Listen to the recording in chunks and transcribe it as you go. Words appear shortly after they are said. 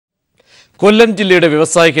കൊല്ലം ജില്ലയുടെ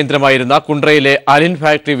വ്യവസായ കേന്ദ്രമായിരുന്ന കുണ്ട്രയിലെ അലിൻഡ്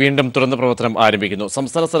ഫാക്ടറി വീണ്ടും തുറന്ന് പ്രവർത്തനം ആരംഭിക്കുന്നു.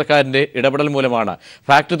 സംസ്ഥാന സർക്കാരിന്റെ ഇടപെടൽ മൂലമാണ്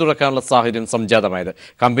ഫാക്ടറി തുറക്കാനുള്ള സാഹചര്യം സംജാതമായത്.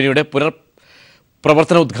 കമ്പനിയുടെ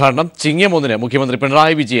പുനർപ്രവർത്തന ഉദ്ഘാടനം ചിങ്ങം 1 മുഖ്യമന്ത്രി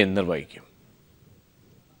പിണറായി വിജയൻ നിർവഹിക്കും.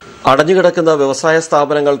 അടഞ്ഞുകിടക്കുന്ന വ്യവസായ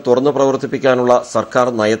സ്ഥാപനങ്ങൾ തുറന്നു പ്രവർത്തിപ്പിക്കാനുള്ള സർക്കാർ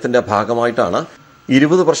നയത്തിന്റെ ഭാഗമായിട്ടാണ്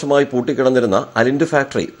 20 വർഷമായി പൂട്ടിക്കിടന്നിരുന്ന അലിൻഡ്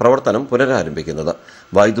ഫാക്ടറി പ്രവർത്തനം പുനരാരംഭിക്കുന്നത്.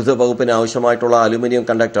 വൈദ്യുത വകുപ്പിന് ആവശ്യമായിട്ടുള്ള aluminium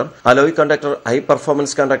conductor, alloy conductor, high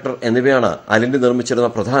performance conductor എന്നിവയാണ് അലിൻഡ് നിർമ്മിച്ചിരുന്ന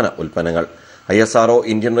പ്രധാന ഉൽപ്പന്നങ്ങൾ. ISRO,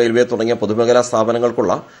 ഇന്ത്യൻ റെയിൽവേ തുടങ്ങിയ പൊതുമേഖലാ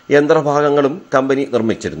സ്ഥാപനങ്ങൾക്കുള്ള യന്ത്രഭാഗങ്ങളും കമ്പനി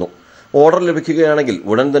നിർമ്മിച്ചിരുന്നു. ഓർഡർ ലഭിക്കുകയാണെങ്കിൽ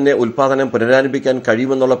ഉടൻ തന്നെ ഉൽപ്പാദനം പുനരാരംഭിക്കാൻ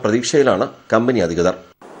കഴിയുമെന്നുള്ള പ്രതീക്ഷയിലാണ് കമ്പനി അധികൃതർ.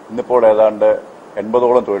 ഇന്നിപ്പോൾ ഏതാണ്ട്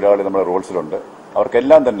 80ഓളം തൊഴിലാളികൾ നമ്മുടെ റോൾസിലുണ്ട്.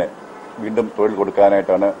 അവർക്കെല്ലാം തന്നെ വീണ്ടും തൊഴിൽ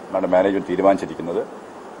കൊടുക്കാനായിട്ടാണ് നമ്മുടെ മാനേജ്മെന്റ് തീരുമാനിച്ചിരിക്കുന്നത്.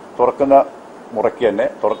 തുറക്കുന്ന മുറയ്ക്ക് തന്നെ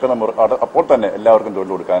അപ്പോൾ തന്നെ എല്ലാവർക്കും തൊഴിൽ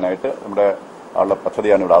കൊടുക്കാനായിട്ട് നമ്മുടെ ആളുടെ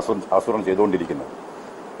പദ്ധതിയാണ് ഇവിടെ ആസൂത്രണം ചെയ്തുകൊണ്ടിരിക്കുന്നത്.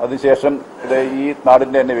 അതിനുശേഷം ഇത് ഈ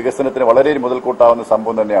നാടിന്റെ തന്നെ വികസനത്തിന് വളരെ മുതൽക്കൂട്ടാവുന്ന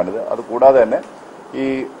സംഭവം തന്നെയാണിത്. അതുകൂടാതെ തന്നെ ഈ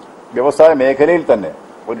വ്യവസായ മേഖലയിൽ തന്നെ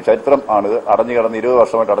ഒരു ചരിത്രം ആണിത്. അടഞ്ഞുകിടന്ന് 20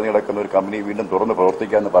 വർഷമായിട്ട് അടഞ്ഞുകിടക്കുന്ന ഒരു കമ്പനി വീണ്ടും തുറന്ന്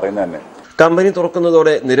പ്രവർത്തിക്കുക എന്ന് പറയുന്നത് തന്നെ. കമ്പനി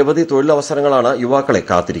തുറക്കുന്നതോടെ നിരവധി തൊഴിലവസരങ്ങളാണ് യുവാക്കളെ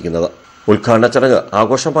കാത്തിരിക്കുന്നത്. ഉദ്ഘാടന ചടങ്ങ്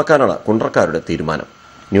ആഘോഷമാക്കാനാണ് കുണ്ട്രക്കാരുടെ തീരുമാനം.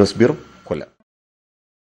 News bureau.